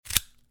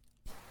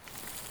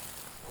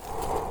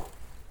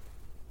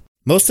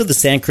Most of the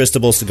San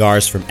Cristobal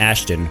cigars from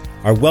Ashton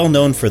are well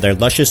known for their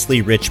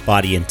lusciously rich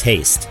body and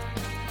taste.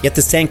 Yet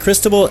the San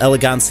Cristobal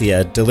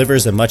Elegancia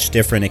delivers a much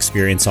different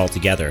experience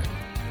altogether.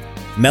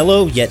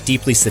 Mellow yet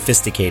deeply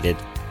sophisticated,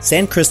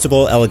 San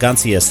Cristobal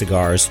Elegancia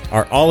cigars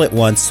are all at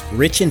once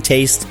rich in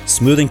taste,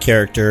 smooth in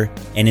character,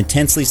 and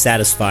intensely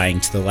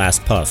satisfying to the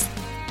last puff.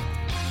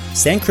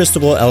 San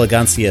Cristobal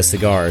Elegancia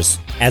cigars,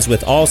 as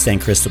with all San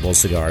Cristobal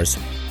cigars,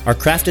 are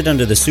crafted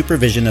under the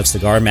supervision of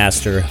cigar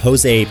master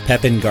Jose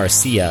Pepin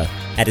Garcia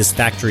at his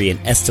factory in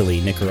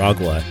Esteli,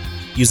 Nicaragua,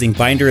 using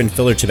binder and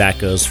filler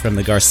tobaccos from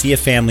the Garcia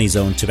family's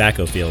own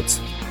tobacco fields.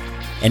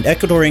 An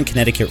Ecuadorian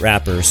Connecticut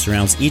wrapper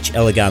surrounds each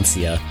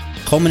Elegancia,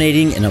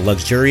 culminating in a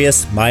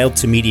luxurious, mild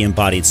to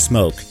medium-bodied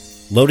smoke,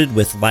 loaded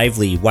with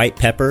lively white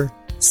pepper,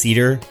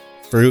 cedar,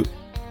 fruit,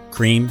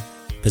 cream,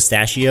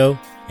 pistachio,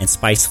 and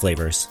spice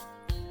flavors.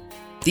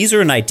 These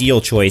are an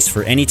ideal choice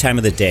for any time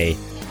of the day,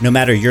 no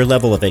matter your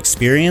level of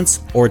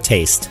experience or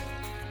taste.